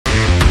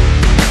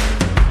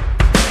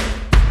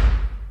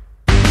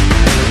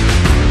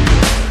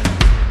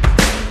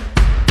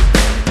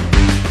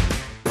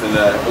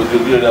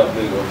the area of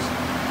Lagos,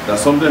 that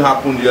something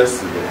happened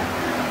yesterday.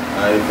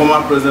 A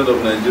former president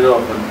of Nigeria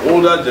of an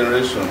older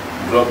generation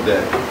dropped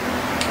dead.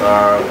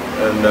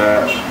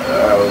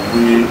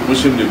 We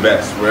wish him the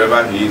best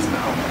wherever he is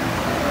now.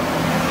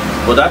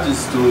 But that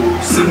is to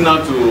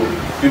signal to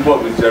people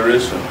of the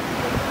generation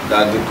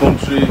that the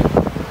country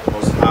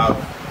must have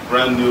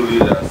brand new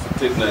leaders to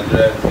take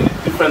Nigeria in a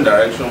different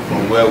direction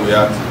from where we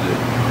are today.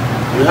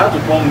 We had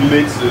to come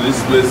late to this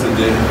place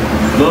today,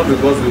 not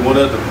because we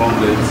wanted to come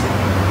late,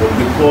 but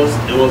because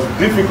it was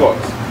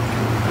difficult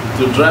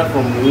to drive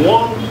from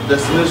one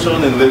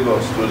destination in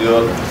Lagos to the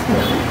other.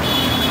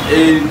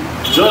 A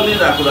journey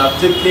that could have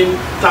taken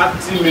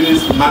 30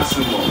 minutes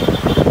maximum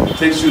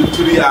takes you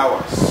 3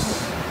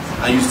 hours,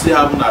 and you still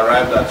haven't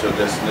arrived at your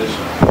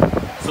destination.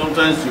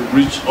 Sometimes you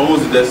reach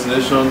almost the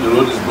destination, the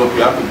road is blocked,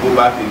 you have to go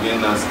back again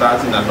and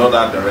start in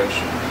another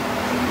direction.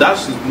 That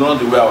is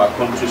not the way our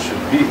country should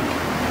be.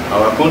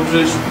 Our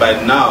country by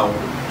now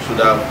should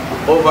have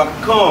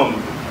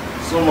overcome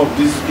some of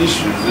these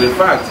issues. In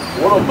fact,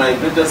 one of my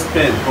greatest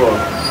pain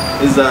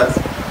is that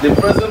the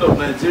president of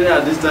Nigeria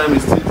at this time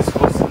is still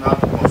discussing how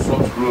to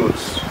construct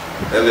roads,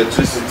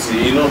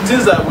 electricity,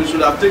 things that we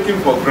should have taken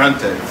for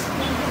granted.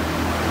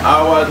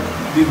 Our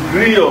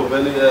degree of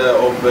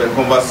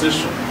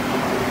conversation,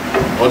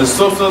 or the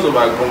substance of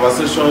our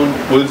conversation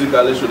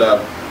politically, should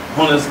have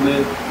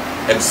honestly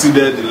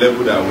exceeded the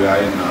level that we are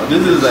in now.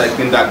 This is like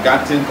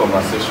kindergarten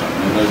conversation.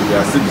 We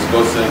are still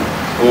discussing,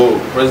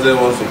 oh, president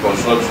wants to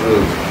construct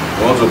roads,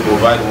 he wants to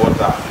provide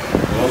water,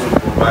 he wants to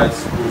provide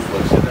schools for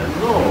children.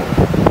 No,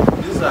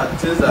 these are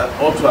things that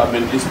ought to have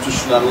been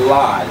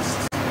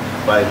institutionalized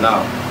by now.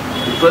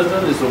 The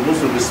president is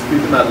supposed to be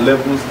speaking at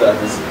levels that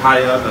is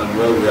higher than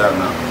where we are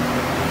now.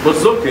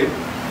 But it's okay,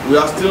 we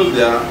are still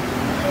there,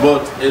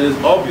 but it is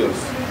obvious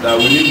that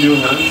we need new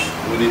hands,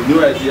 we need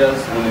new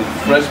ideas, we need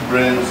fresh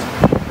brains,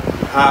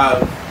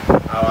 have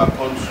our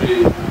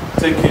country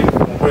taken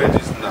from where it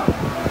is now.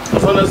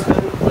 Because honestly,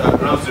 we are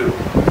ground zero.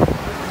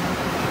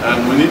 And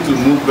we need to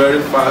move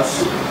very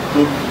fast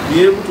to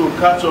be able to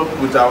catch up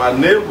with our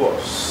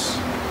neighbors.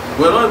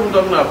 We're not even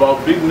talking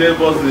about big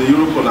neighbors in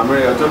Europe and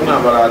America, we're talking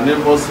about our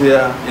neighbors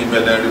here in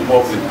Benin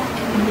Republic.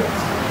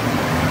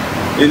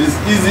 It is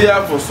easier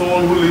for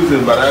someone who lives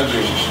in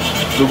Badagry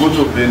to go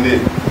to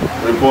Benin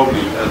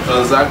Republic and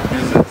transact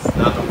business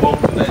than to come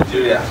to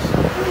Nigeria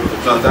to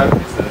transact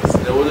business.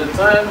 There was a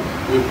time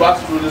we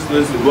passed through this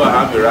place to go and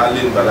have a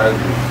rally in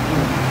Badagry.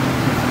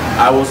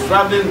 I was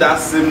traveling that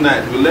same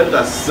night. We left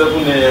at 7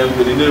 a.m.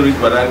 We didn't reach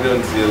Badagry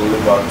until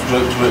about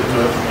 12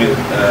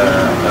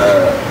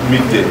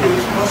 midday.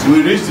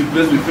 We reached the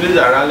place, we finished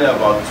our rally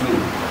about 2.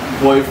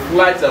 For a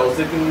flight that was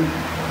taking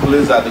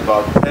place at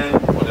about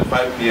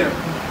 10:45 p.m.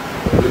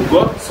 We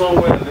got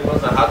somewhere in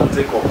Lagos and had to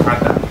take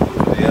Okada to go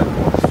to the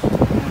airport.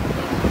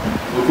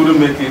 We couldn't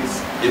make it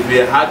if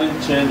we hadn't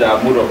changed our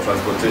mode of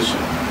transportation.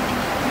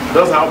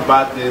 That's how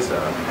bad things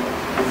are.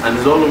 And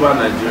it's all over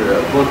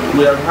Nigeria. But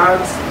we have had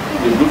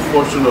the good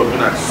fortune of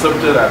being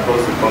accepted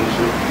across the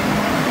country.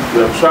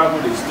 We have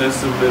traveled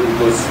extensively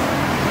because,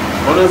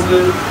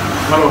 honestly,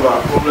 one of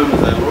our problems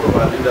is that a lot of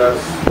our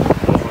leaders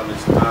don't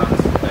understand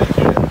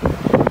Nigeria.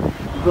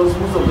 Because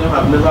most of them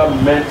have never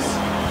met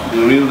the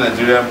real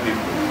Nigerian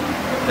people.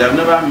 They have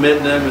never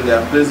met them in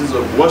their places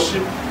of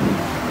worship.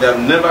 They have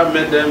never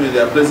met them in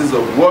their places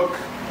of work.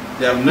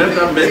 They have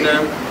never met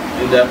them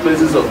in their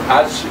places of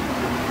hardship.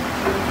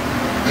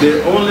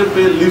 They only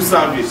pay lip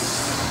service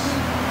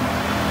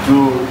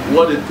to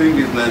what they think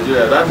is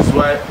Nigeria. That is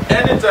why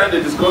anytime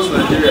they discuss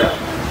Nigeria,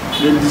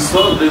 they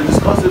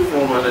discuss it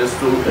from an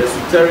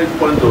esoteric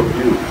point of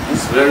view.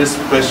 It's a very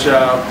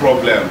special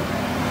problem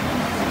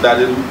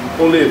that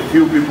only a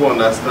few people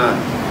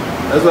understand.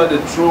 That's why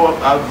they throw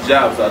out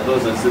jabs at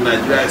us and say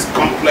Nigeria is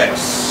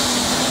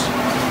complex.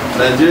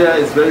 Nigeria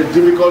is very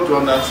difficult to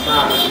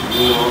understand.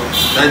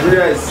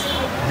 Nigeria is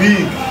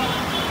big.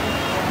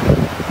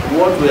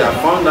 What we have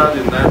found out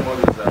in 9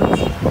 months is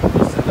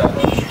that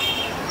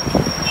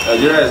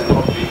Nigeria is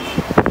not big.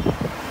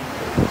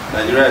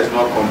 Nigeria is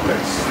not complex.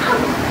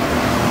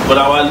 But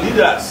our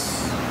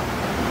leaders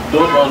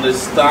don't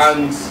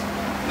understand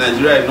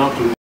Nigeria enough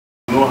to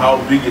know how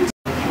big it is.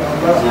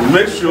 So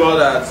make sure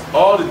that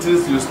all the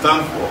things you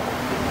stand for,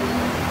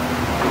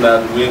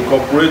 that we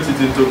incorporate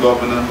it into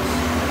governance.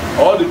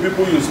 All the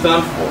people you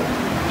stand for,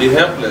 the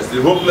helpless,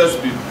 the hopeless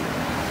people,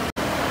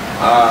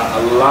 are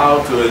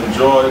allowed to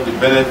enjoy the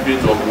benefit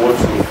of what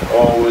you've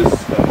always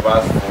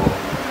advanced for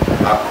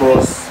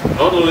across,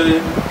 not only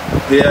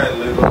here in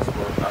Lagos,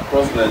 but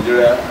across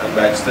Nigeria and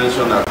by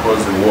extension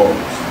across the world.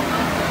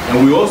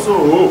 And we also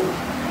hope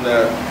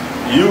that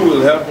you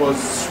will help us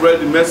spread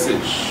the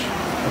message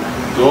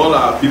to all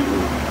our people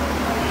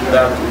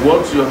that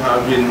what you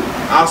have been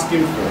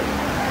asking for,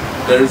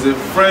 there is a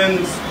friend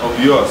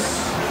of yours,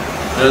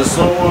 there is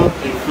someone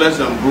in flesh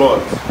and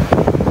blood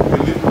who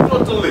believes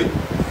totally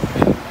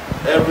in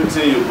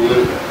everything you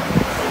believe in,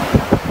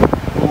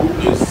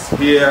 who is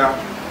here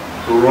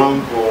to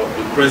run for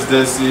the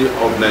presidency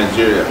of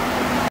Nigeria.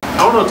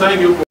 I want to thank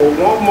you for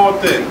one more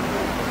thing.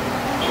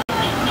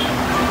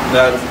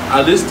 that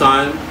at this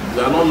time,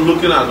 they are not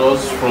looking at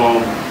us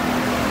from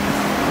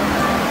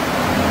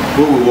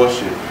who we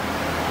worship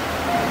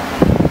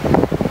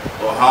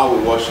or how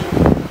we worship.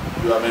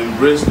 You have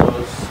embraced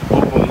us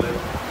openly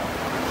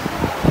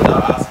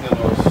without asking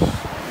us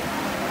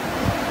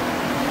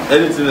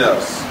anything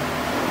else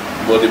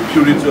but the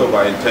purity of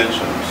our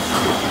intentions.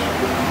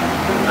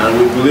 And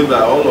we believe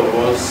that all of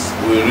us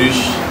will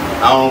reach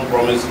our own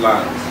promised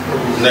land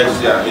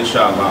next year,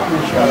 inshallah.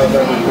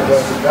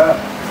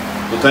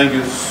 So thank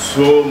you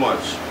so much.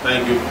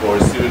 Thank you for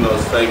receiving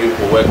us. Thank you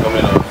for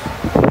welcoming us.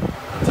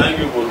 And thank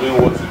you for doing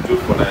what you do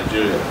for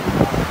Nigeria.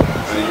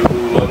 And you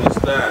will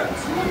understand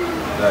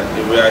that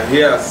if we are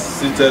here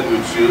seated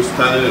with you,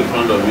 standing in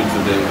front of you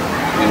today,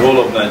 the whole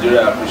of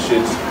Nigeria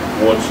appreciates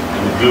what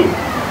you do.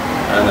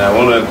 And I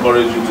want to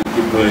encourage you to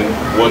keep doing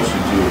what you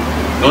do.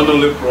 Not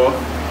only Prof,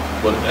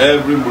 but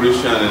every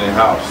Mauritian in the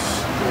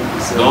house.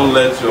 Don't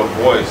let your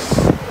voice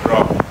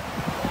drop.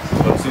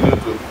 Continue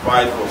to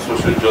fight for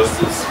social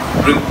justice,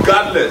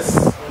 regardless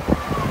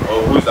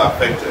of who is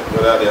affected,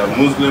 whether they are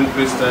Muslim,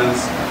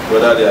 Christians,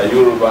 whether they are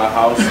Yoruba,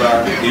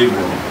 Hausa,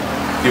 Igbo.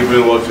 Keep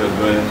doing what you're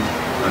doing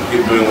and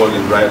keep doing what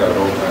is right at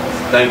all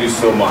times. Thank you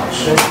so much.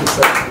 Thank you,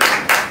 sir.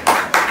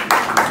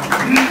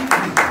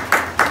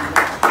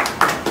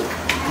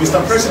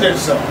 Mr. President,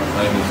 sir,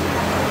 Thank you, sir.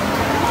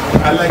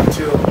 I like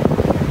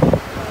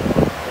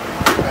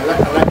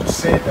to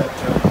say that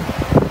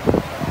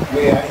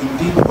we are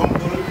indeed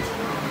humbled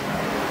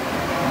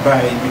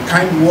by the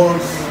kind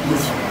words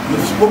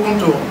you've spoken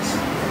to us.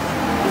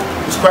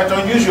 It's quite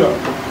unusual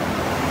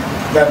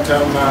that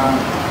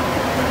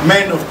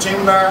men of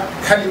timber,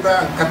 caliber,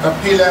 and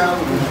caterpillar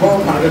will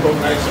come and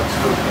recognize us.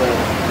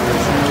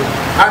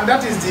 And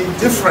that is the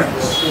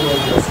difference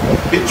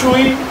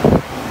between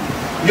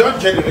your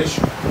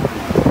generation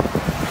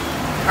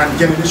and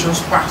generations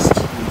past.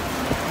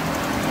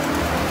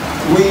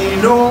 We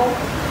know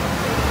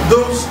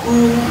those who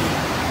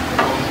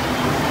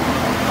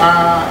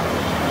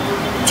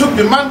took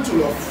the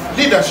mantle of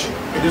leadership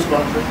in this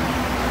country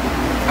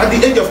at the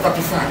age of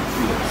 35.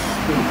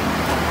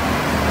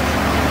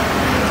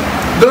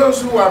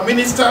 Those who are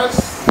ministers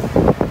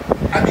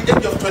at the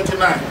age of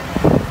 29.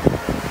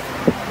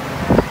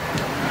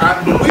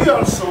 And we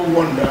also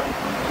wonder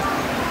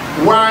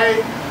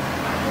why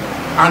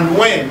and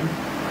when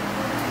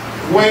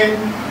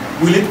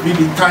will it be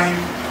the time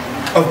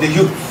of the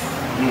youth?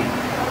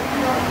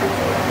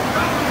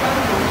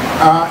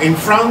 In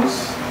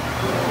France,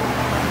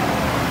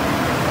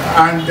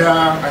 and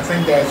I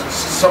think there's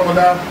some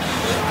other...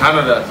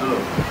 Canada too.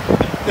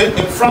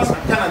 In France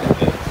and Canada.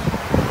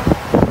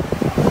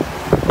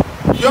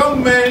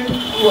 Young men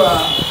who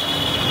are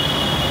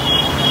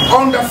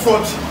under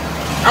 40.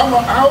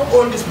 How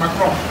old is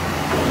Macron?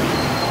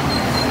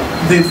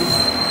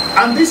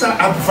 And these are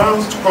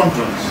advanced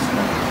countries.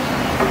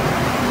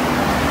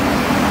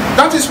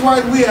 That is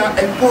why we are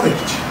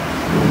encouraged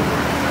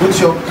with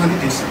your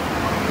candidacy.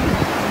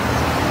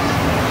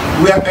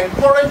 We are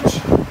encouraged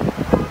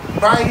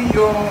by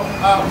your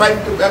by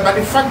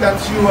the fact that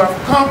you have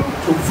come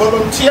to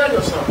volunteer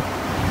yourself.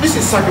 This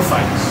is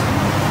sacrifice.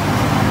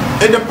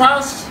 In the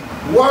past,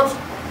 what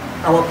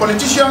our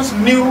politicians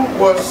knew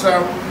was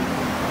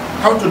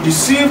how to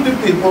deceive the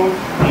people,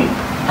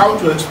 how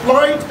to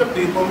exploit the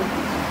people,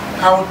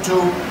 how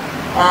to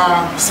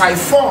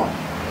siphon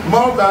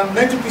more than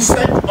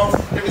 90% of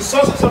the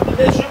resources of the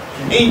nation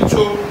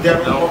into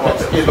their own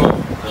pockets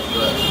alone.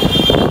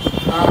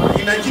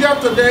 In Nigeria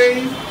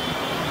today,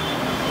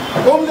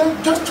 only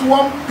just 1%,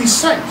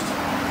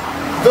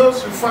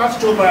 those referred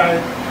to by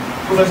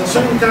Professor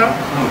Seneca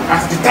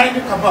as the tiny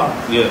cabal,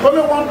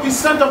 only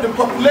 1% of the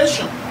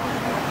population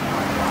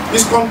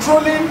is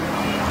controlling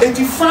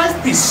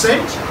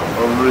 85%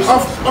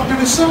 of the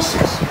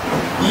resources,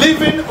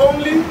 leaving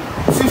only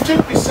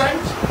 15%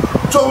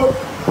 to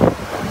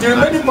the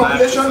remaining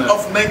population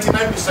of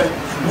 99%.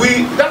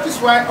 That is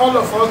why all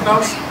of us now,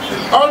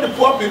 all the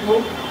poor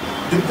people,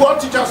 the poor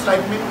teachers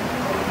like me,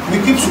 we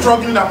keep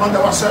struggling among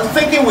ourselves,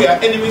 thinking we are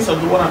enemies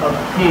of one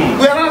another.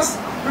 Whereas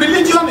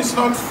religion is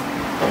not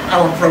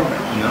our problem.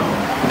 No.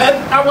 And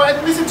our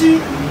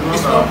ethnicity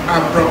is not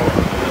our problem.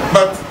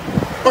 But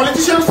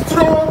politicians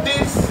throw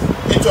this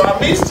into our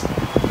midst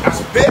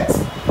as bait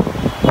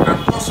and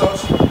cause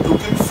us to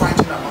keep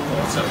fighting among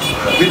ourselves.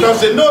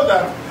 Because they know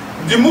that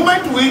the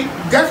moment we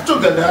get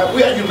together,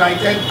 we are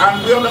united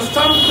and we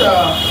understand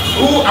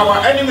who our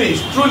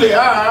enemies truly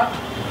are,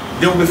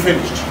 they will be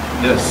finished.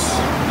 Yes,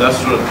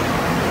 that's true.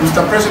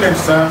 Mr. President,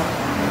 sir,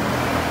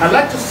 I'd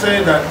like to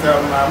say that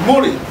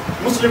MURIC,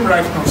 Muslim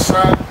Rights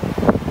Concern,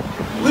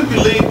 we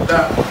believe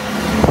that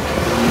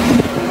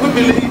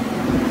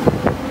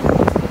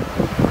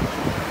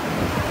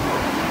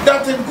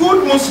a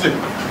good Muslim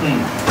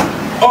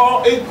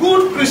or a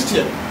good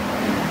Christian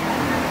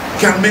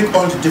can make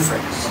all the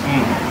difference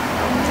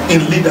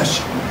in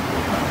leadership.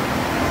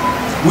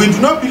 We do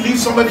not believe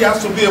somebody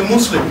has to be a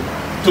Muslim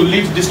to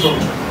lead this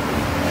country.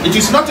 It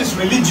is not his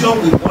religion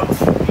we want.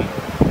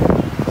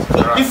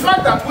 The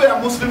fact that we are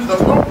Muslims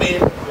does not mean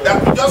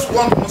that we just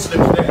want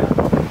Muslims there.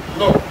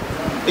 No.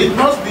 It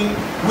must be,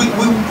 we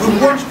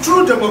want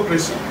true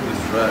democracy.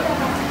 That's right.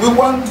 We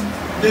want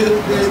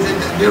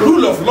the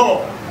rule of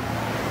law.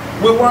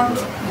 We want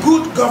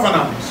good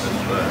governance.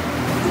 That's right.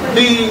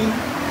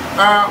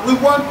 We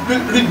want the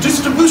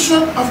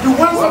redistribution of the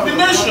wealth of the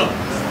nation.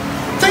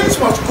 Things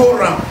must go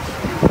round.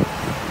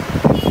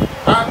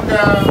 And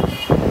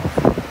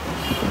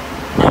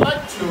I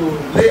like to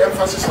lay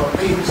emphasis on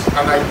this,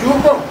 and I do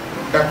hope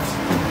that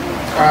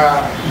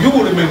you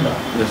will remember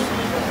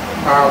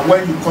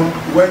when you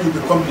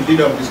become the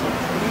leader of this country.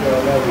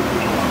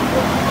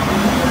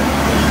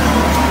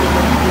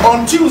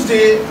 On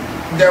Tuesday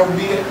there will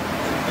be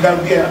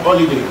a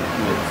holiday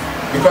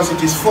because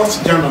it is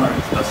 1st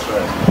January. That's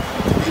right.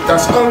 It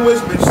has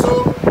always been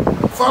so.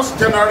 1st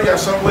January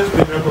has always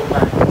been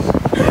recognized.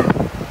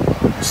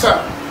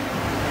 Sir,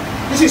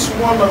 this is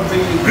one of the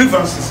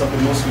grievances of the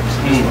Muslims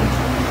in this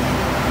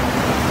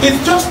country. It's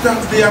just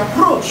that the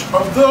approach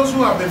of those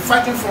who have been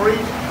fighting for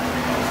it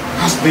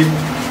has been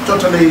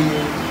totally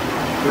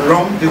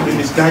wrong. They've been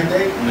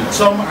misguided.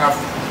 Some have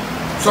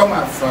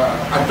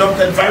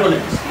adopted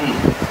violence.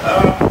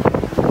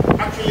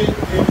 Actually,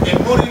 in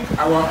MURIC,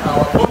 our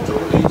motto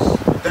is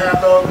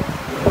dialogue,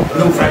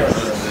 no violence.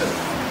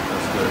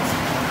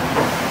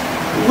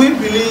 We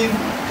believe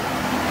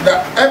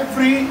that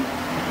every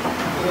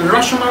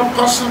rational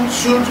person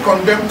should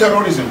condemn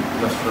terrorism.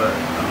 That's right.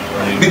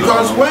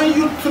 Because when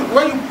you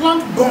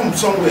plant bombs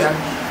somewhere,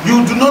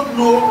 you do not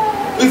know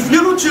if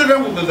little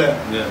children will be there,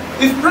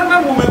 if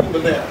pregnant women will be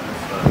there.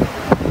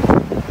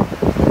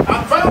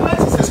 And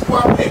violence is a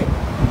square peg.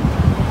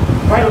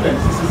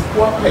 Violence is a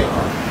square peg.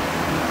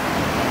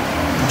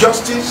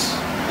 Justice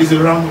is a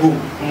round hole.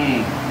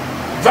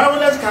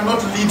 Violence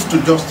cannot lead to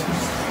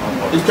justice.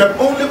 It can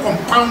only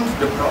compound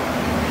the problem.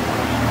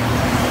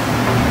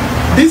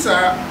 These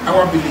are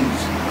our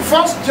beliefs.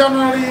 1st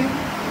January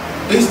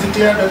is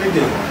declared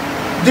holiday.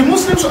 The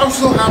Muslims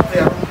also have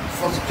their own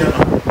 1st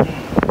January.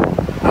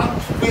 And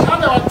we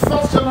had our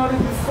 1st January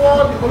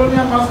before the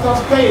colonial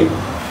masters came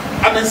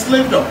and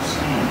enslaved us.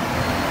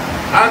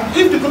 And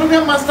if the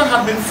colonial master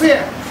had been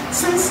fair,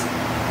 since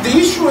the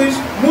issue is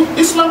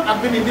Islam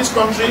had been in this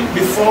country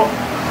before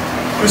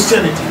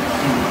Christianity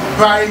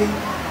by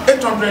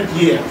 800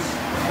 years.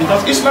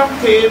 Because Islam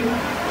came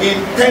in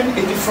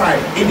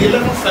 1085, in the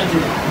 11th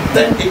century,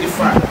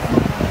 1085.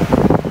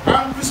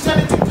 And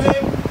Christianity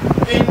came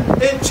in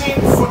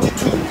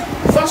 1842,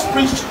 first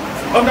preached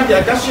under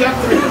the Acacia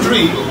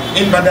tree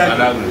in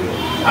Badagry.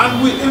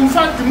 And in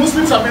fact, the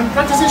Muslims have been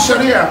practicing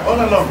Sharia all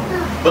along.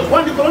 But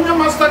when the colonial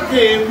master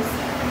came,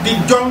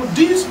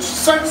 this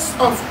sense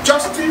of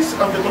justice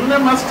of the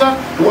colonial master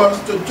was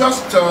to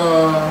just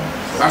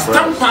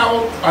stamp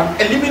out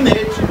and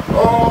eliminate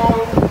all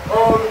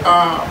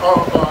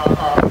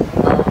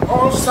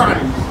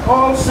signs,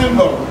 all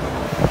symbols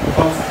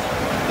of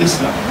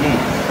Islam.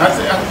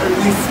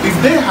 If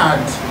they had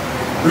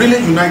really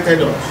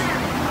united us,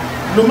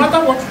 no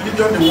matter what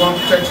religion they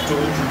wanted to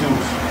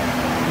introduce,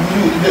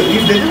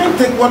 if they didn't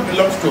take what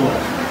belongs to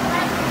us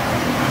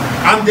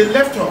and they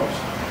left us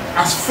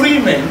as free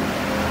men,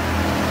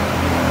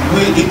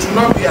 it will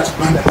not be as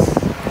bad as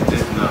it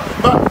is now.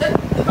 But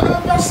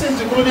ever since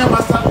the colonial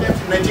master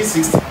left in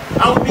 1960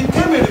 and we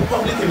became a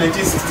republic in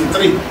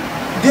 1963,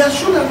 there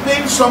should have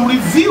been some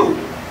review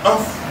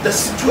of the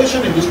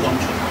situation in this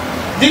country.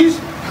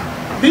 These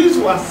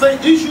were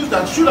issues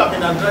that should have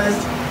been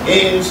addressed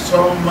in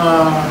some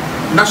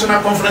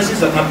national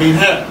conferences that have been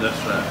held. That's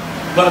right.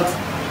 But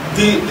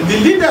the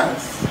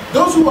leaders,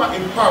 those who are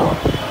in power,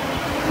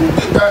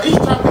 each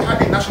time we had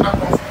a national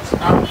conference,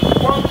 and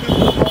one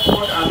people come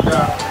forward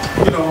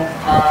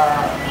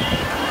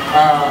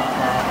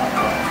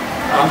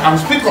and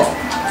speak up,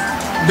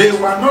 they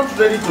were not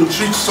ready to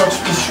treat such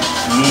issues.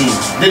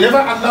 They never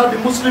allowed the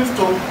Muslims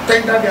to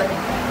tender their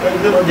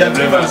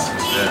grievances.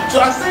 So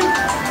I think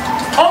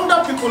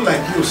under people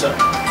like you, sir,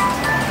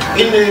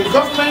 in a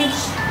government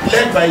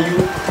led by you,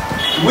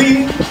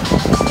 we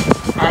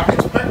are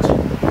expecting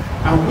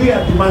and we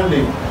are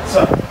demanding,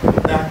 sir,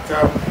 that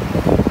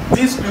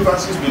these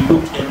grievances be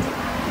looked into.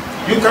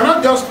 You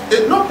cannot just,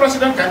 no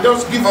president can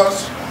just give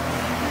us,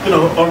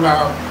 on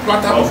a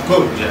platter of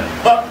gold.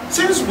 But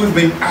since we've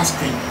been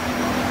asking,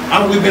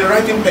 and we've been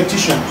writing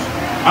petitions,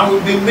 and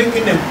we've been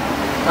making them,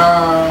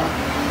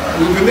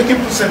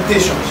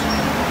 presentations,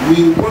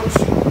 we want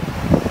to,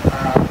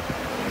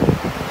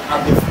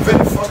 at the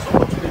very first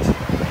opportunity,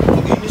 to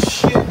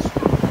initiate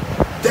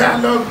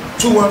dialogue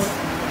towards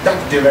that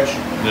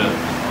direction.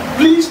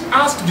 Please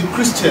ask the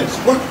Christians,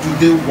 what do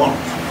they want?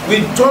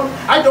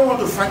 I don't want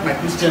to fight my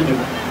Christian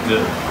neighbor.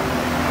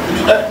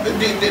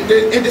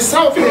 In the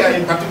south here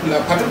in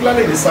particular,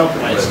 particularly in the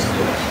southwest,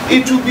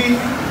 it will be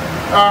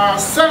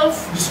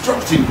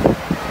self-destructive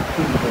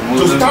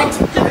to start,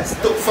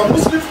 for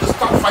Muslims to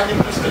start fighting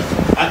Christians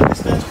and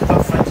Christians to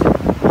start fighting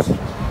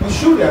Muslims. We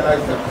should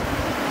realize that.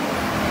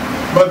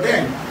 But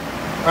then,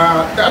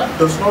 that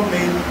does not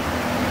mean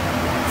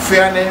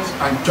fairness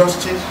and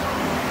justice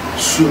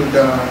should be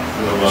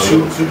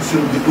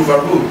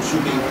overruled,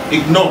 should be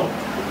ignored.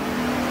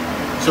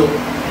 So,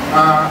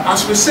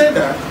 as we say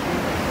that,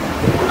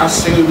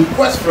 as a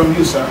request from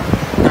you, sir,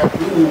 that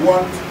we will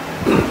want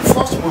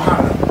first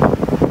Muharram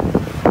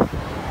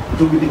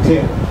to be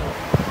declared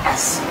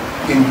as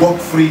a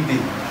work-free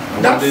day.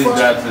 What is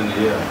that in the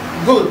year?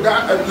 Good.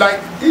 Like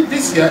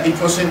this year, it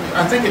was in,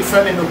 I think it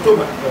fell in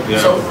October.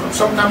 Yeah. So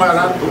sometime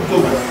around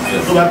October,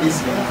 yes. October this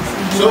year.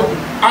 So,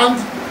 and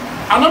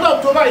another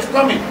October is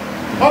coming.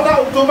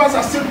 Other Octobers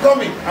are still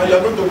coming, and you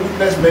are going to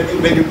witness many,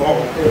 many more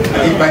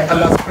by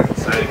Allah's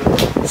grace.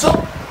 So,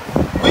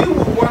 we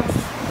will want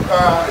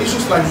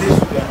issues like this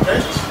to be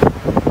addressed.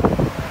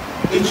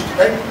 Each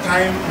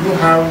time you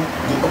have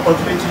the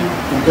opportunity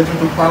to get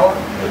into power,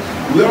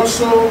 we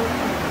also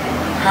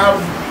have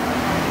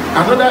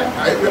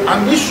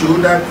an issue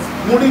that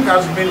MURIC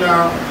has been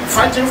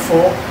fighting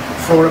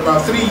for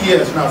about 3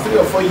 years now, 3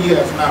 or 4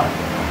 years now.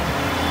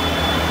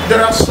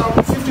 There are some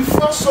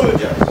 54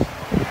 soldiers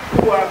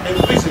who are in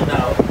prison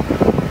now,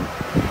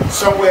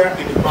 somewhere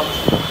in the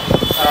country.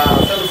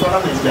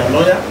 Federal is their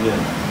lawyer. Yeah.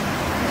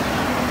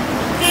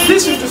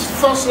 These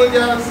 54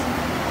 soldiers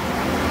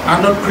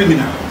are not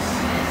criminals.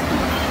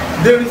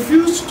 They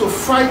refused to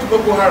fight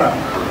Boko Haram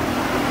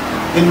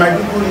in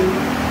Maiduguri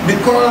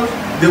because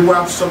they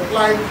were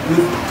supplied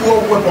with poor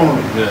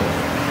weaponry. Yeah.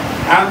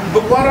 And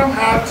Boko Haram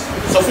had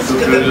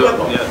sophisticated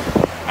weapons. Yeah.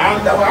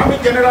 And our army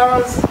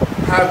generals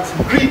had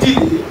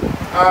greedily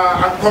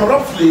and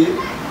corruptly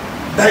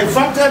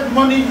diverted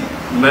money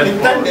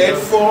intended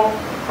for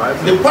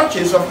the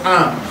purchase of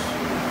arms.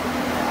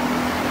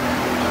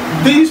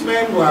 These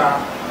men were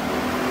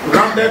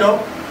rounded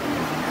up,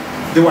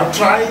 they were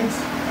tried,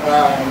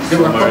 they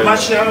were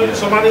commercial,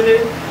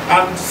 summarily,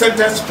 and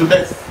sentenced to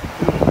death.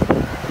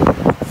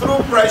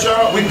 Through pressure,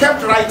 we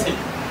kept writing.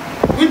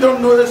 We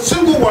don't know a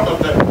single one of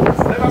them.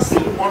 I've never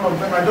seen one of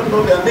them, I don't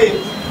know their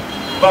names.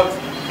 But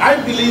I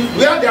believe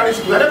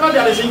wherever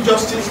there is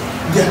injustice,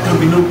 there can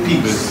be no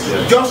peace.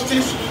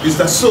 Justice is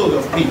the soul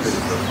of peace.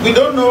 We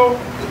don't know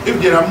if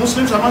there are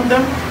Muslims among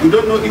them, we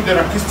don't know if there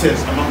are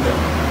Christians among them.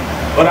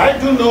 But I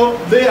do know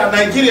they are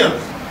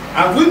Nigerians.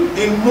 And we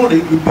in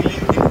MURIC, we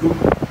believe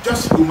in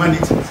just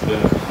humanity.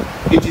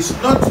 It is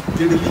not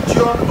the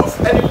religion of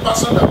any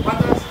person that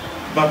matters,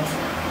 but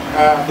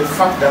the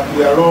fact that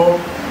we are all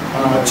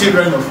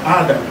children of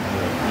Adam.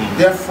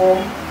 Therefore,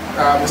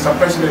 Mr.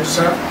 President,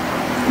 sir,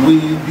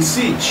 we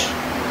beseech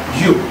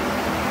you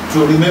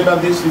to remember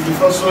these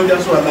 54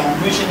 soldiers who are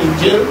languishing in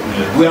jail.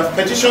 We have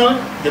petitioned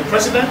the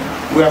president,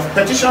 we have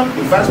petitioned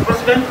the vice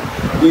president,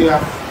 we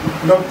have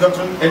not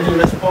gotten any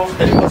response,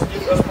 any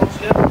positive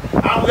response yet,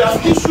 and we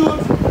have issued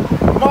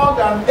more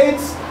than 8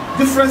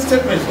 different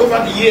statements over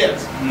the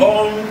years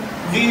on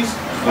these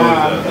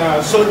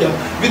soldiers,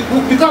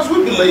 because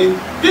we believe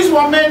these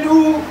were men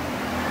who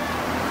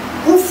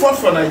fought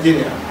for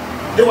Nigeria.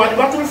 They were at the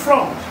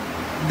battlefront.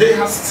 They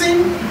have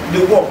seen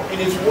the war in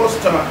its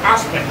worst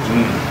aspect,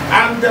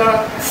 and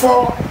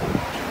for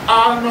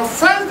an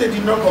offense they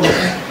did not commit,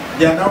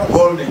 they are now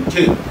all in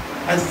jail.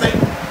 I think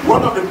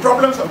one of the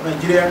problems of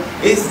Nigeria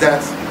is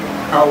that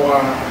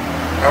our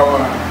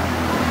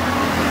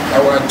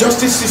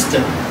justice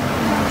system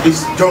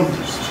is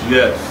jaundiced.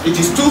 Yes, it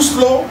is too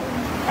slow,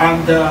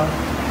 and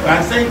I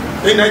think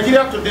in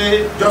Nigeria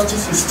today,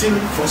 justice is still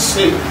for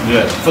sale.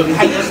 Yes, for the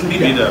highest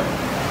leader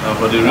and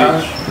for the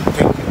rich.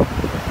 Thank you.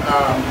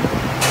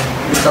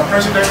 Mr.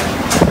 President,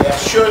 I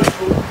assure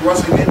you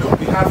once again on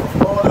behalf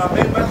of all our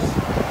members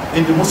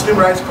in the Muslim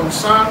rights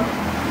concern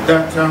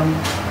that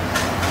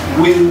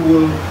we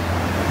will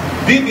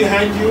be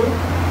behind you,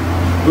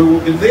 we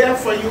will be there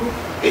for you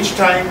each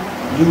time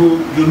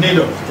you need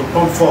us to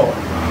come forward.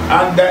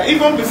 And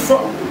even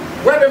before,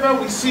 wherever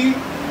we see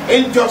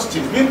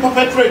injustice being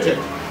perpetrated,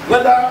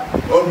 whether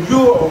on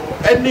you or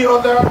any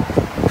other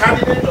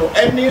candidate or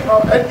any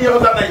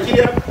other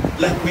Nigerian,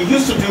 like we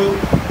used to do,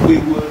 we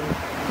will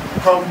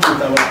come with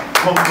our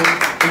humble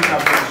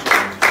intervention.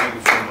 Thank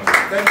you so much.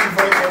 Thank you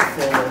very much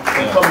for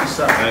coming,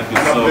 sir. Thank you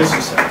so much.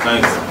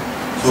 Thanks.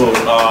 So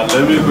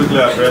let me quickly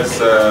address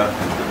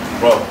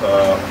Rob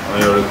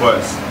on your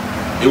request.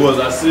 It was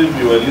as if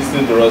you were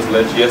listening to us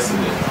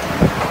yesterday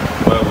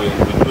when we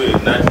do a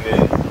nightly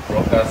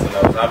broadcast, and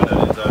I was having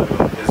an interview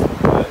on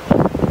Facebook Live,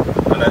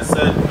 and I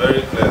said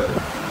very clearly,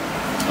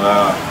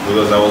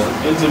 because I was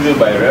interviewed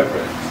by a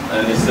reverend,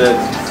 and he said,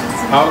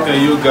 how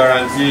can you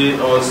guarantee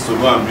us to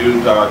go and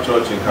build our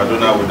church in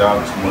Kaduna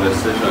without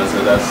molestation? I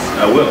said,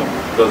 I will,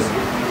 because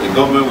the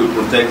government will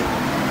protect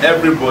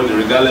everybody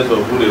regardless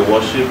of who they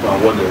worship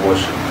and what they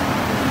worship.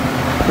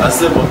 I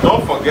said, but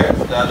don't forget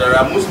that there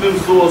are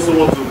Muslims who also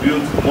want to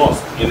build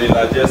mosque in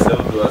Ilaje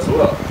Seldu as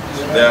well.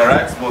 Their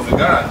rights must be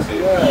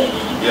guaranteed.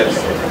 Yes.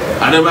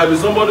 And there might be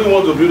somebody who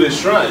wants to build a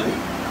shrine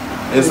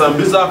in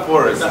Sambisa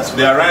Forest.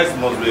 Their rights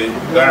must be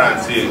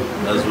guaranteed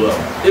as well.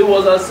 It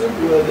was as if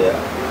we were there.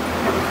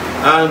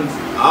 And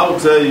I'll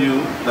tell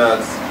you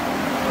that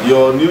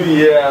your New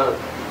Year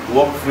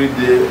work-free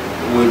day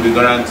will be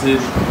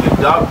guaranteed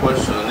without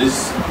question.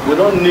 We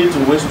don't need to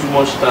waste too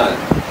much time.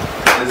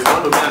 It's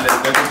going to be an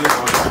executive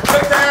order.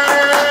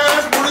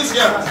 Greatest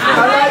Mauritians!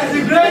 Allah is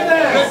the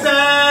greatest!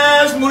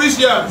 Greatest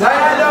Mauritians!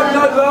 Zion of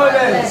not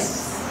violence!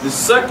 The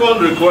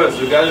second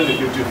request regarding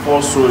the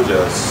 54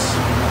 soldiers,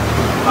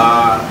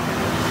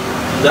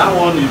 that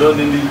one you don't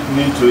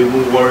need to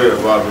even worry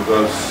about,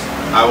 because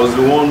I was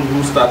the one who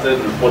started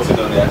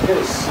reporting on their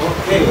case.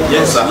 Okay.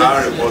 Yes, I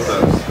have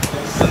reporters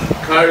and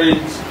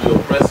carried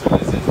your press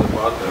releases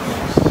about them.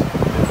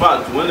 In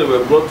fact, when they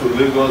were brought to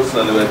Lagos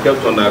and they were kept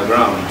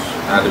underground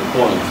at the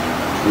point,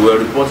 we were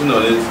reporting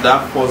on it.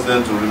 That forced them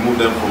to remove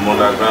them from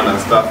underground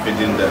and start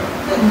feeding them.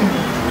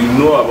 We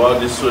know about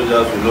these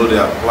soldiers, we know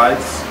their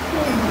plights.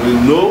 We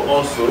know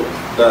also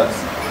that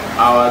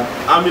our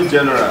army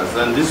generals,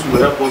 and this will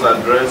help us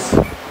address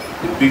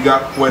the bigger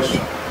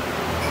question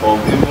of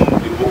even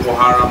the Boko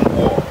Haram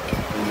war,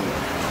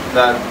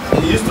 that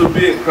it used to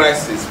be a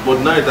crisis,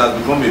 but now it has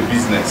become a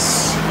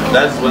business.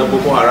 That's why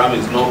Boko Haram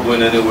is not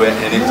going anywhere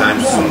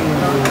anytime soon.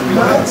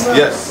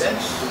 Yes,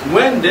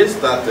 when they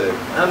started,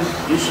 and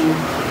you should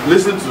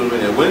listen to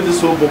me, when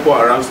this whole Boko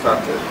Haram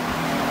started,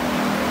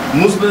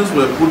 Muslims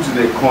were put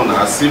in a corner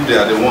as if they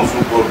are the ones who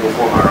brought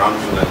Boko Haram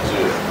to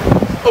Nigeria.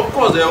 Of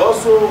course, there are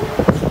also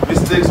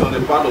mistakes on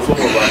the part of some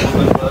of our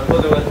Muslims,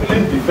 but they were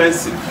feeling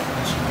defensive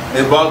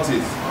about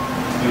it,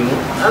 you know.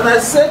 And I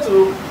said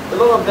to a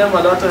lot of them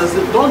at that time, I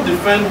said, don't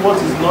defend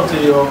what is not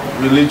in your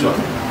religion,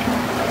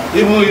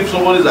 even if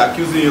someone is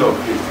accusing you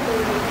of it.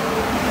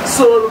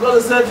 So,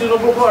 because they said, you know,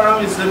 Boko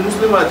Haram is a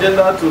Muslim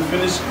agenda to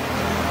finish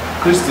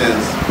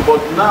Christians, but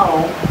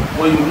now,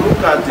 when you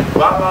look at the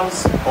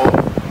balance of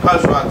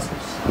casualties,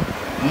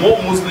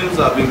 more Muslims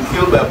have been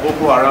killed by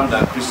Boko Haram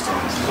than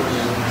Christians.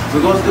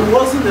 Because it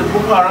wasn't a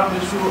Boko Haram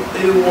issue,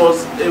 it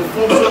was a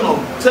function of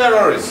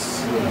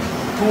terrorists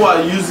who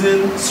are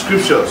using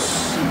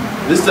scriptures.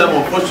 This time,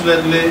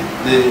 unfortunately,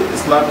 the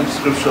Islamic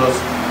scriptures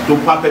to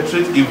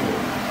perpetrate evil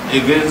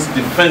against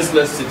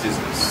defenseless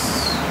citizens.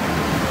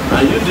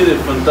 And you did a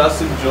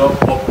fantastic job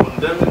of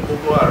condemning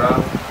Boko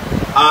Haram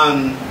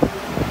and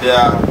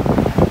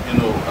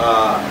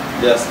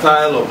their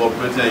style of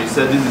operating, and you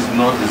said this is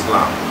not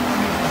Islam.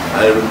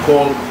 I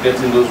recall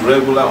getting those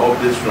regular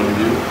updates from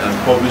you and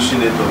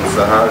publishing it on the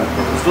Sahara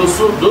Report.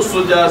 So those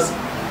soldiers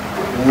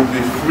will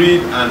be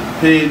freed and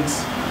paid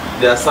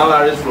their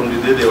salaries from the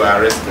day they were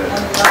arrested.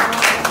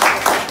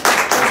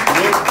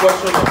 There's no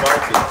question about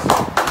it.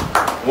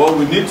 What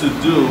we need to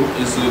do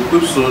is to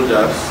equip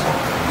soldiers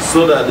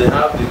so that they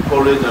have the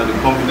courage and the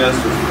confidence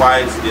to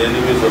fight the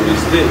enemies of the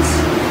states.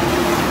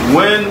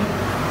 When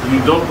you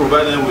don't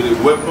provide them with the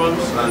weapons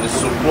and the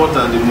support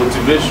and the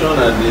motivation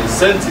and the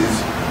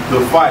incentives to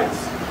fight,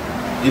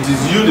 it is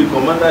you, the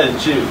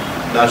commander-in-chief,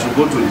 that should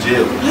go to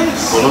jail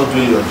for not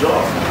doing your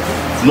job.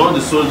 Not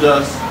the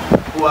soldiers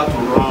who had to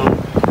run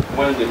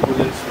when they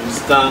couldn't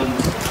withstand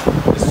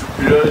the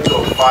superiority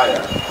of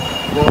fire.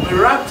 From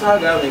Iraq,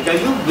 can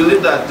you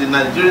believe that the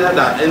Nigeria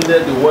that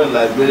ended the war in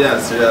Liberia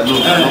and Sierra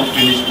Leone cannot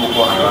finish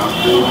Boko Haram?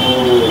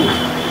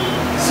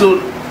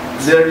 So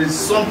there is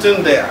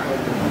something there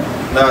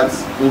that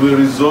will be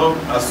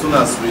resolved as soon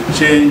as we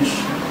change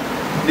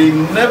the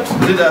inept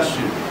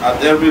leadership at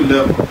every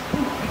level.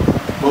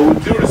 But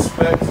with due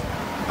respect,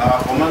 our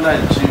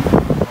commander-in-chief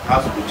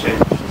has to be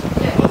changed.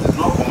 Because he's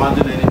not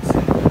commanding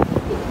anything.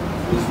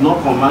 He's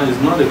not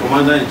the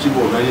commander-in-chief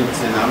of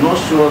anything. I'm not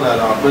sure that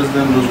our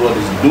president knows what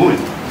he's doing.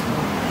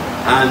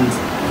 And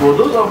for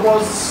those of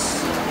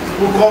us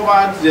who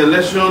covered the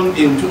election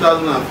in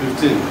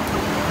 2015,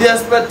 the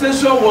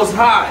expectation was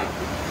high.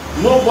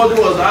 Nobody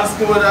was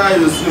asking whether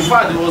it was, in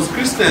fact, it was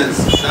Christians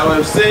that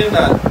were saying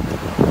that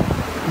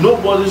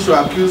nobody should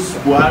accuse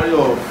Buhari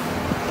of,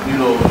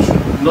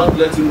 should not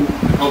let him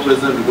become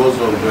president because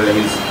of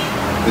his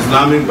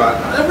Islamic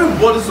background.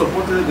 Everybody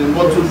supported him,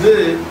 but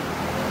today,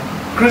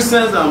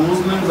 Christians and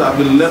Muslims have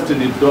been left in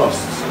the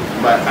dust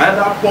by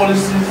either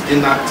policies,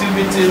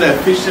 inactivity,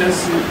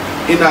 inefficiency,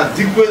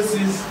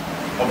 inadequacies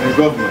of the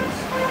government.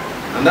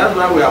 And that's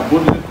why we are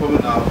boldly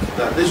coming out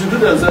that they should do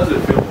themselves a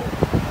favor.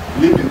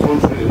 Leave the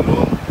country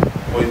alone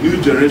for a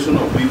new generation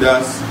of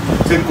leaders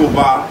take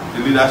over the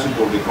leadership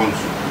of the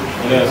country.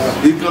 Yes.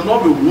 It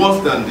cannot be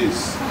worse than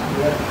this.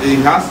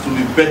 It has to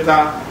be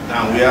better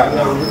than we are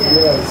now.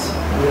 Yes.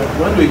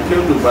 When we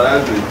came to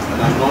Badagry,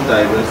 and I'm not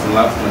digressing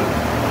last night,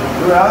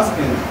 we were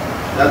asking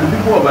that the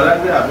people of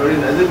Badagry are very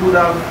nice. They could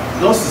have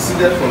just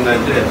seceded from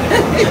Nigeria.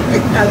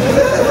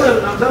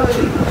 I'm telling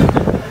you.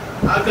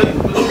 Actually,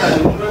 look at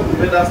the moment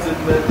we made that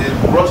statement, they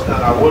brushed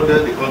and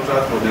awarded the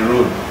contract for the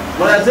road.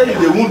 But I tell you,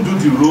 they won't do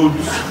the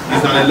roads.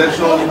 It's an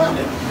election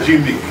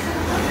gimmick.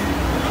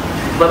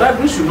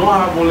 Badagry should not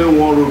have only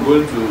one road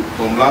going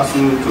from Lasso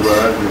to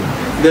Badagry.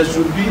 There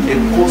should be a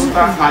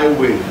coastal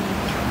highway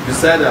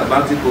beside the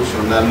Atlantic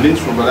Ocean that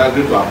links from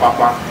Badagry to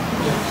Apapa.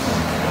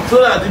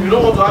 So that if you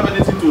don't want to have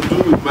anything to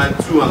do with Mile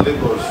 2 and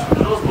Lagos,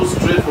 you just go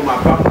straight from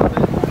Apapa,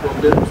 then go from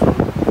there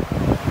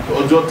to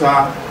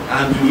Ojota,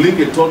 and you link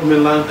a fourth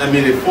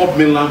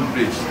mainland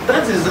bridge.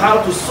 That is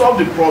how to solve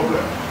the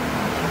problem.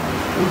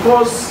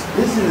 Because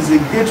this is a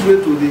gateway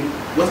to the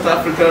West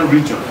African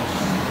region.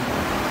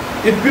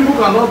 If people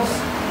cannot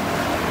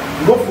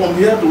go from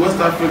here to West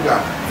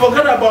Africa,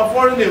 forget about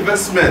foreign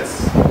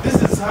investments.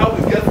 This is how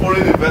we get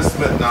foreign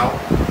investment now.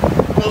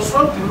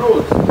 Construct the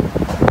road.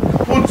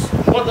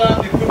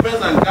 modern equipment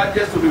and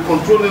gadgets to be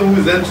controlling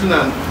who is entering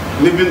and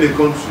leaving the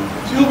country.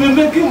 You'll be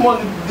making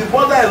money. The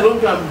border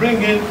alone can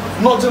bring in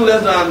nothing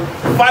less than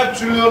 5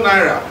 trillion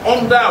naira.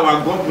 Under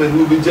our government,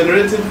 we'll be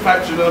generating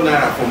 5 trillion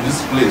naira from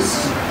this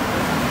place.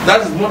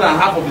 That is more than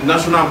half of the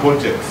national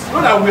budget.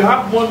 So that we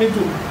have money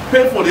to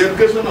pay for the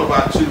education of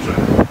our children.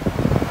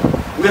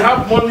 We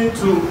have money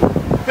to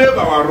pave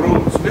our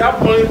roads. We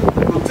have money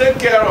to take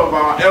care of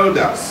our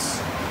elders.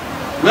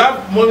 We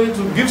have money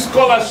to give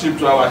scholarship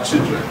to our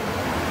children.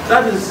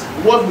 That is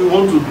what we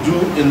want to do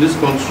in this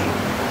country.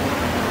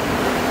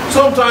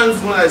 Sometimes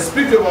when I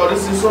speak about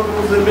this, some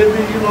people say, maybe,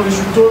 you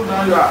should tone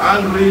down, you are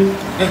angry.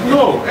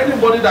 No,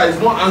 anybody that is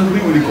not angry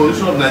with the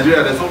condition of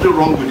Nigeria, there's something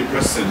wrong with the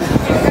person.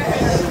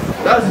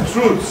 That's the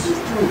truth.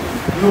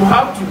 You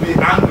have to be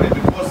angry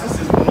because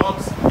this is not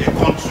a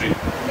country.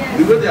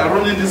 The way they are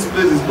running this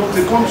place is not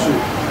a country.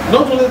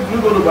 Not only did we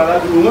go to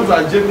Baladi, we went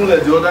to Ajegunle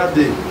the other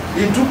day.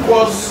 It took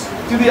us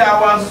 3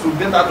 hours to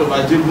get out of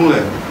Ajegunle.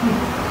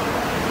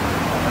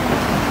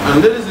 And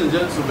ladies and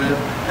gentlemen,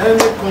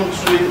 any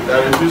country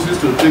that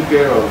refuses to take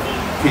care of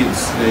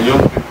kids and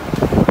young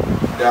people,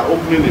 they are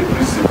opening a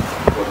prison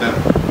for them.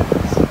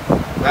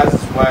 That is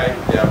why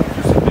they are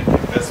refusing to make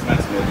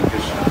investments in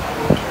education.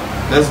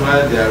 That's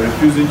why they are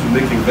refusing to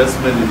make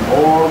investment in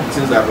all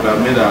things that could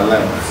have made our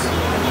lives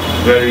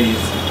very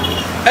easy.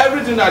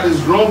 Everything that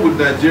is wrong with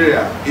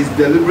Nigeria is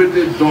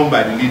deliberately done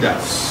by the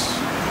leaders.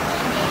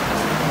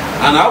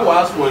 And I will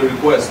ask for a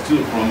request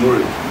too from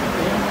MURIC.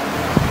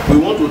 We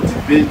want to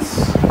debate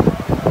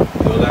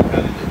the other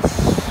candidates.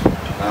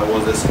 I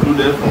was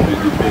excluded from the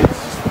debate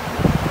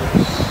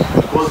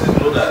because they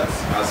know that,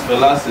 as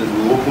Fela says,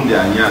 we open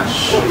their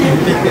nyash on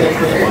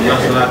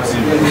national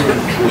TV.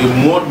 We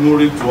want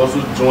MURIC to also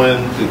join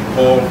the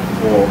call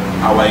for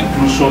our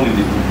inclusion in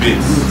the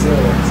debates,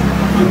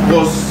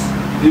 because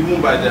even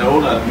by their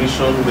own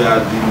admission, we are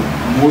the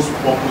most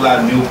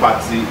popular new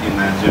party in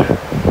Nigeria.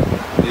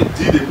 They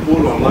did a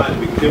poll online,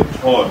 we came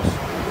third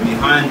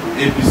behind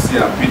APC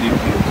and PDP.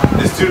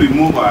 They still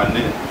remove our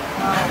name.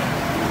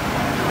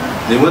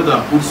 They went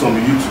and put some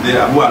youth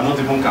there who are not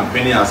even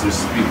campaigning as we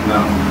speak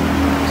now.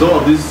 Some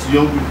of these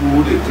young people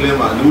who they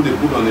claim and who they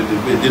put on the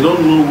debate, they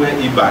don't know where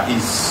Iba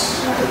is.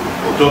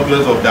 Or talk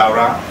less of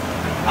Daura.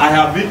 I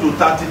have been to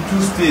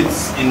 32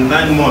 states in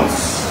 9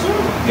 months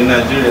in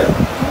Nigeria.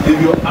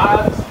 If you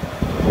add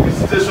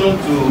visitation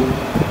to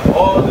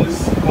all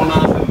these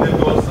corners in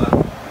Lagos,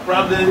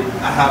 probably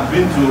I have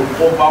been to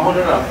over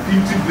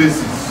 150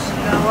 places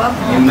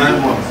in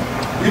 9 months.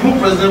 Even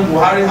President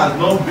Buhari has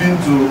not been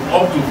to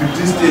up to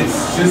 50 states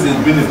since he's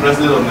been the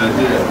president of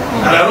Nigeria.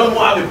 And I don't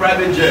have a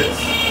private jet.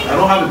 I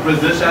don't have a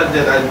presidential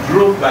jet. I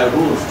drove by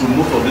roads to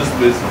most of these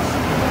places.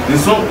 In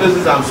some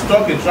places, I'm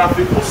stuck in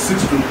traffic for 6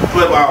 to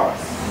 12 hours.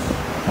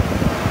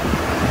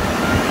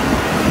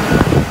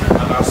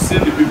 And I've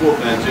seen the people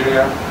of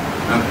Nigeria,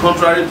 and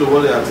contrary to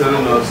what they are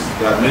telling us,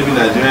 that maybe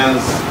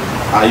Nigerians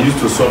are used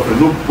to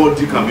suffering.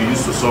 Nobody can be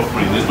used to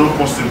suffering. It's not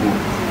possible.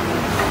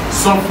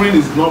 Suffering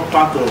is not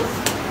part of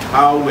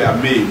how we are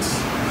made.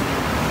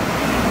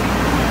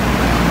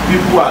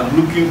 People are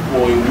looking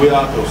for a way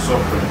out of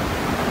suffering.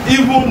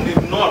 Even the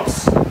North,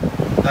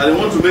 that they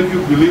want to make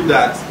you believe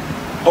that,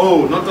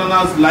 oh,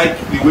 Northerners like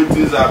the way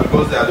things are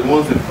because they are the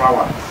ones in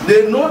power.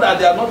 They know that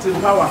they are not in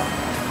power.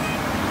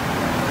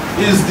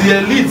 It's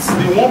the elites,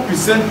 the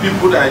 1%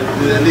 people that are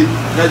the elite.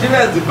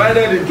 Nigeria is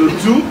divided into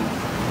two.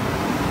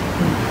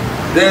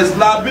 There is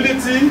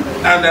liability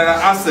and there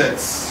are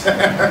assets.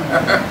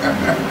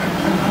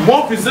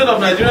 1% of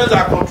Nigerians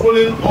are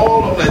controlling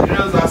all of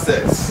Nigerians'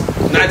 assets.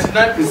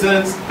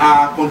 99%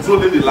 are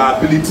controlling the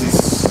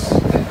liabilities.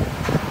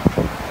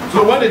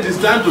 So when it is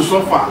time to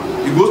suffer,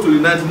 it goes to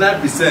the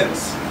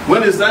 99%.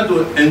 When it's time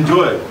to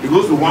enjoy, it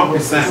goes to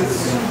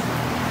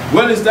 1%.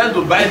 When it's time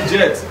to buy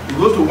jet, it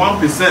goes to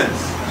 1%.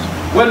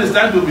 When it's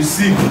time to be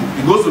sick,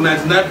 it goes to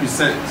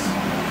 99%.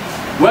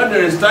 When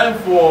there is time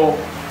for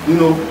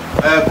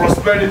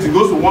prosperity, it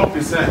goes to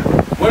 1%.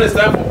 When it's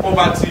time for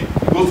poverty,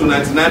 it goes to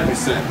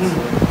 99%.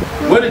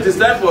 When it is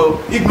time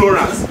for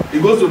ignorance,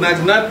 it goes to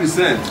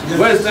 99%.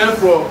 When it's time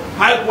for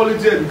high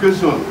quality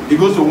education, it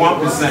goes to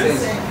 1%.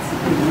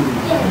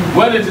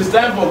 When it is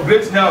time for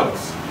great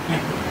health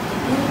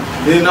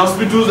in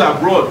hospitals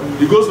abroad,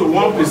 it goes to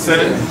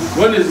 1%.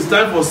 When it is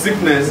time for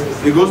sickness,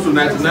 it goes to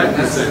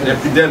 99%.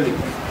 Epidemic.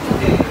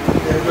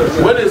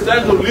 When it's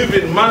time to live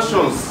in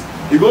mansions,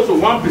 it goes to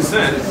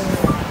 1%.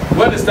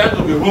 When it's time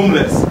to be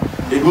homeless,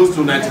 it goes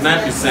to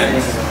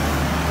 99%.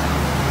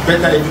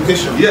 Better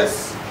education.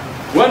 Yes.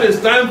 When it's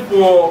time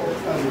for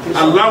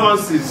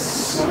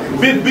allowances,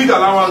 big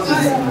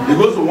allowances, it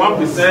goes to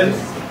 1%.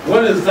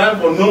 When it's time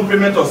for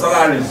non-payment of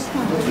salaries,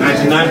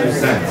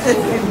 99%.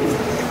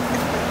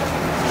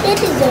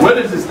 When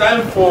it is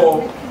time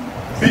for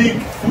big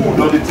food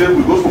on the table,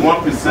 it goes to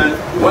 1%.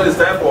 When it's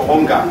time for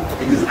hunger,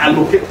 it is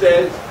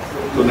allocated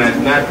to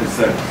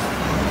 99%.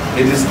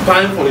 It is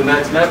time for the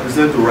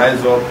 99% to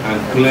rise up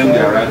and claim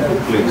their rightful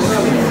place.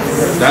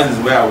 That is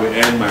where I will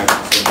end my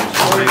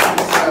submission.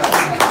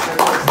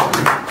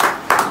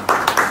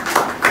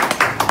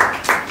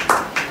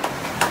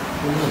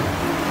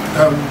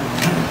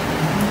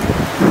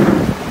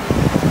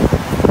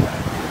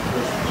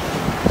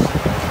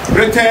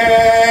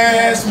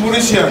 Greatest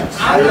Mauritians.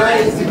 Allah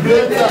is the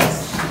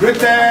greatest.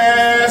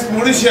 Greatest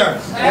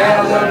Mauritians.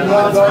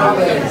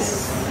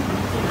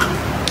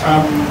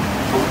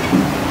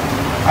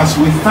 As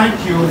we thank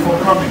you for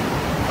coming,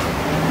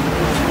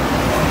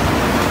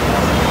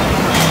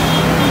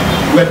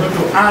 we're going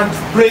to add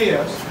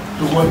prayers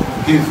to what we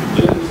give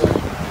you.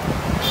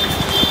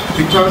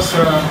 Because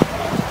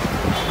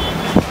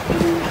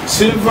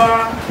silver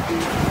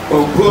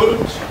or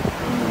gold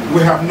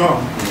we have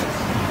none.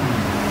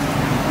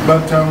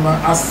 But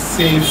as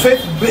a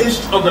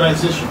faith-based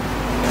organization,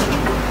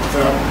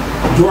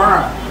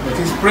 dua, that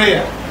is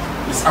prayer,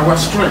 is our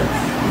strength.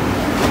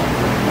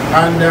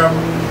 And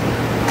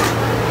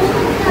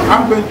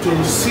I'm going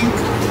to seek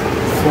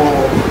for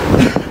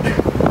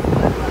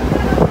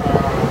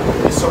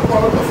the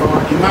support of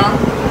our Imam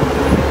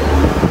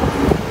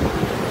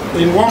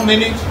in 1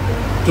 minute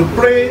to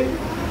pray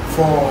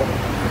for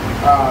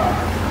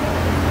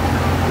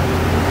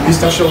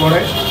Mr.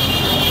 Sowore.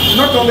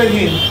 Not only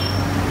him,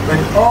 but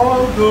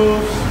all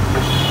those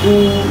who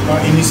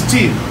are in his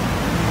team,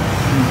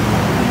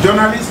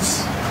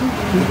 journalists,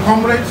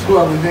 comrades who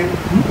are with him,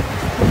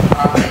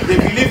 they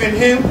believe in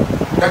him,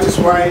 that is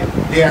why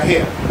they are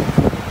here.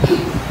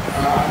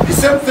 The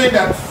same thing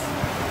that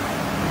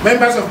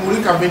members of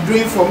MURIC have been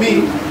doing for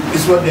me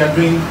is what they are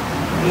doing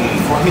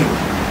for him.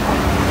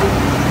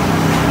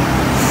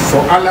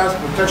 For Allah's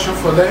protection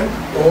for them,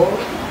 or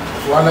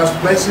for Allah's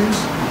blessings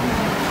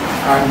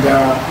and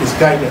His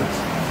guidance.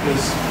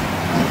 Please.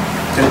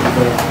 Thank you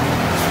very much.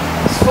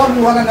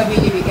 صلوا على النبي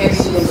الكريم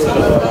صلى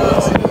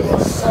الله عليه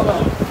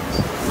وسلم.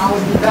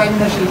 أعوذ بالله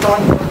من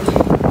الشيطان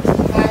الرجيم.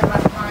 بسم الله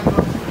الرحمن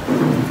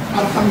الرحيم.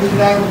 الحمد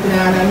لله رب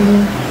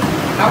العالمين.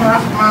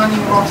 الرحمن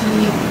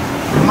الرحيم.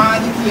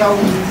 مالك يوم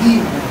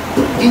الدين.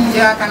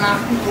 إياك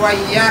نعبد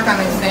وإياك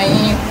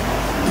نستعين.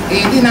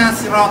 اهدنا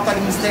الصراط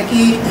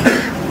المستقيم.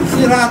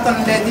 صراط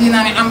الذين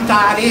أنعمت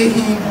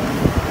عليهم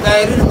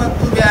غير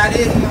المغضوب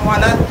عليهم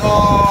ولا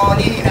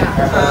الضالين.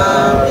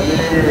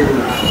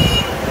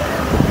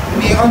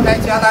 May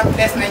Almighty Allah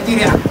bless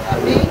Nigeria.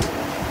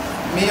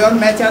 May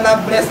Almighty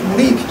Allah bless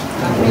MURIC.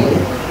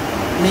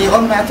 May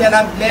Almighty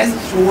Allah bless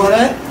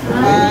Sowore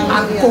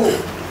and Co.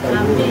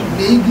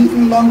 May He give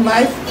him long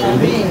life,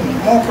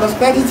 more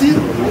prosperity.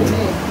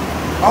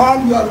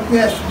 All your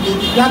requests may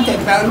be granted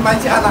by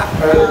Almighty Allah.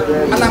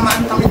 Allahumma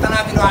anta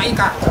amitana bi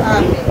du'aika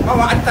wa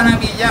wa'adtana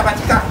bi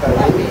ijabatika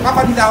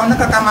faqad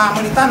da'awnaka kama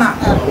amartana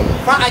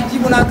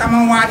fa'ajibna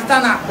kama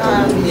wa'adtana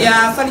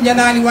ya sal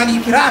jalali wal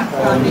ikram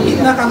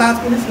innaka la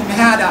tukhlifu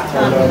mihada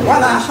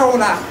wala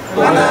hawla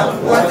wala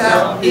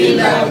quwwata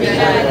illa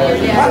billah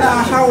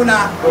wala hawla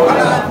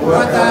wala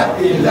quwwata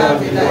illa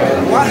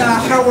billah wala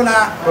hawla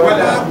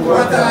wala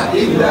quwwata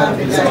illa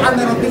billah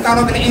subhana rabbika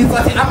rabbil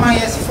izzati amma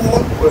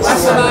yasifun wa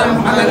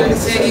salamun ala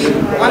al-mursalin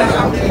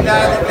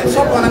walhamdulillahi rabbil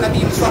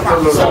alamin.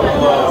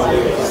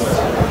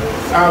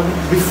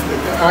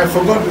 I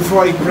forgot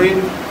before I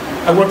prayed,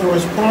 I want to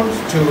respond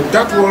to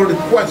that one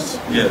request,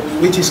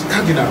 which is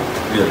cardinal.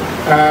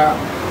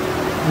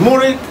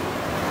 MURIC,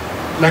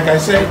 like I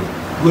said,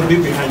 will be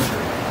behind you.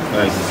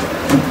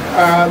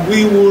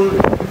 We will,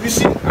 you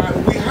see,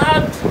 we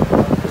had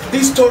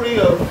this story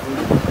of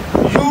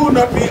you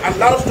not being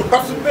allowed to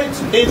participate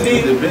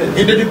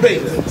in the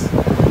debate.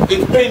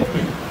 It pained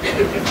me.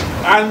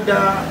 And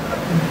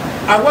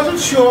I wasn't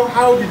sure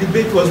how the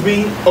debate was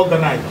being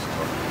organized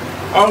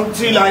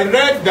until I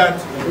read that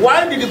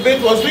while the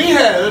debate was being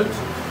held,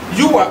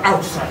 you were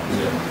outside.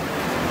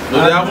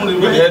 No, they haven't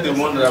even heard the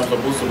one that I'm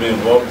supposed to be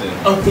involved in.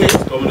 Okay.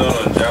 It's coming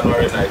on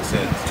January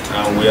 19th.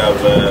 And we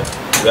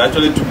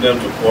actually took them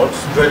to court.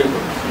 Very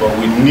good. But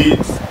we need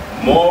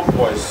more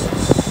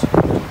voices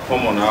to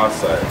come on our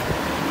side.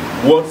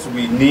 What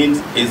we need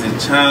is a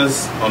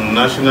chance on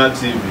national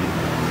TV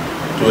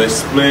to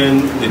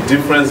explain the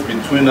difference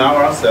between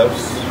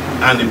ourselves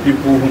and the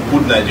people who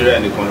put Nigeria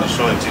in the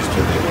condition it is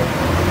today.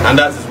 And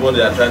that is what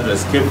they are trying to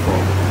escape from.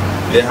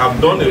 They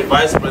have done a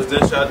vice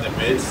presidential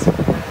debate,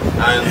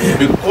 and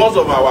because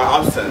of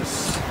our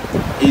absence,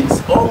 it's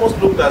almost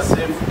looked as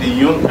if the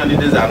young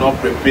candidates are not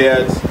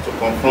prepared to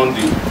confront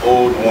the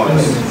old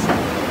ones.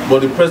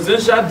 But the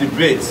presidential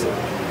debate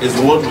is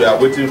what we are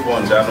waiting for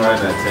on January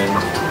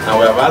 19th, and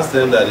we have asked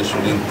them that they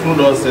should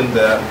include us in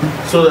there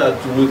so that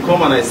we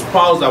come and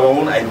espouse our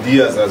own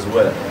ideas as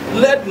well.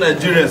 Let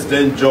Nigerians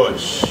then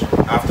judge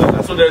after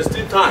that. So there is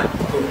still time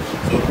to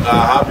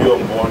have you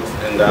on board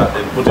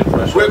and put in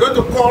pressure. We're going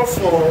to call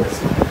for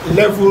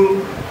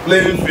level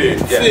playing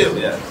field. Yes,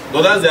 yes.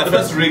 So that's their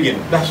first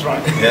rigging. That's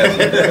right.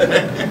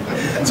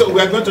 Yes. So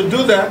we're going to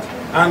do that,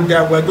 and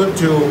we're going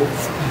to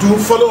do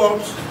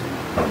follow-ups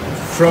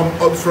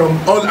from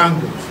all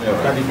angles.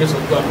 By the grace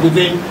of God,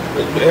 within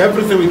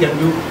everything we can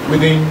do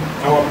within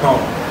our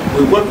power.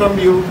 We welcome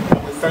you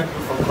and we thank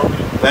you for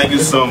coming. Thank you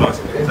so much.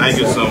 Thank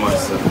you so much,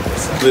 sir.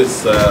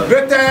 Please.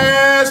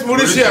 Greatest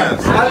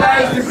Mauritians. Allah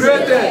is the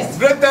greatest.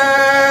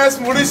 Greatest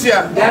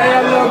Mauritians.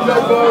 Dialogue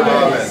of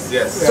violence.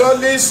 Yes.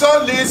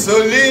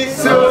 Solidarity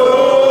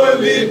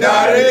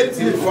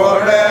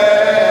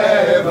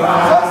forever.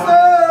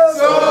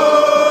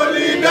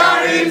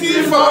 Solidarity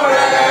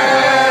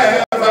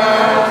forever.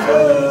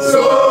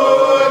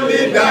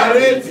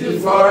 Solidarity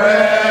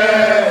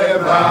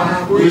forever.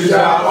 We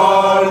shall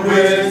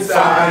always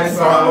stand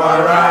for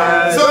our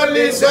rights.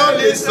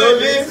 Solidarity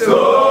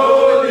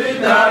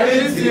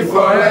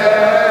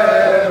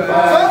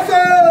forever.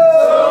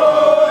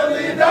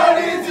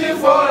 Solidarity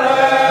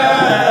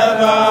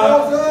forever.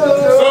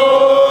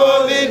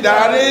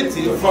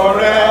 Solidarity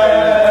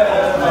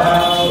forever.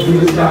 We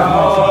shall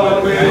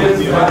always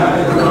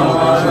fight for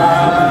our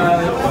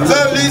rights.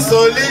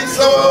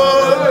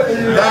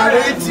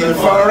 Solidarity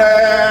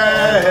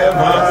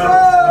forever.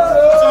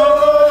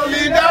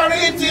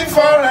 Solidarity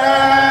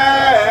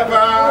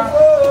forever.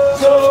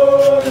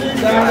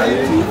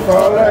 Solidarity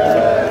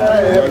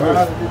forever.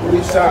 We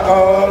shall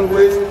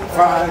always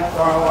fight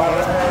for our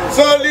rights.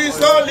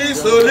 Solidarity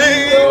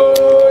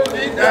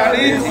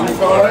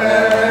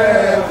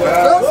forever.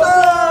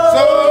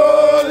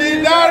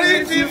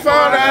 Solidarity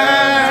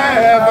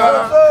forever.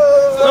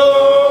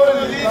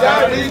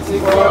 Solidarity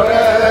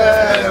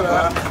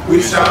forever. We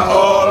shall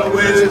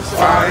always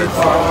fight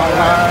for our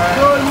rights.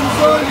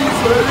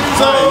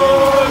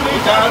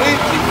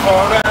 Solidarity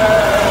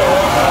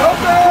forever.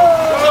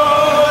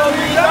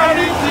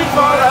 Solidarity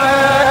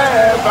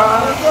forever.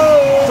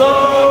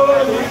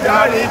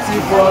 Solidarity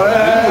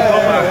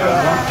forever.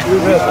 We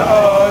shall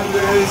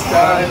always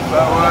stand for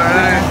our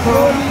rights.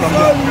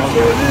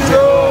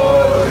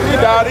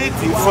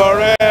 Solidarity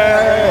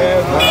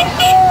forever.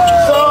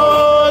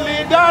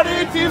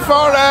 Solidarity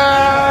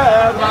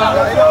forever.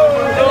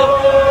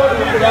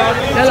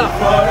 Solidarity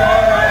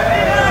forever.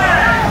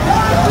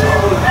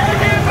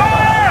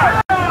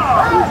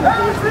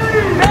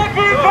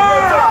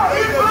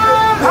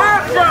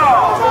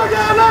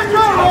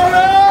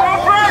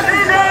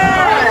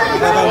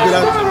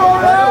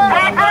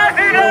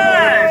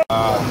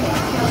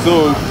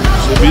 So,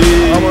 should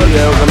be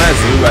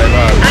organized by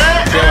now.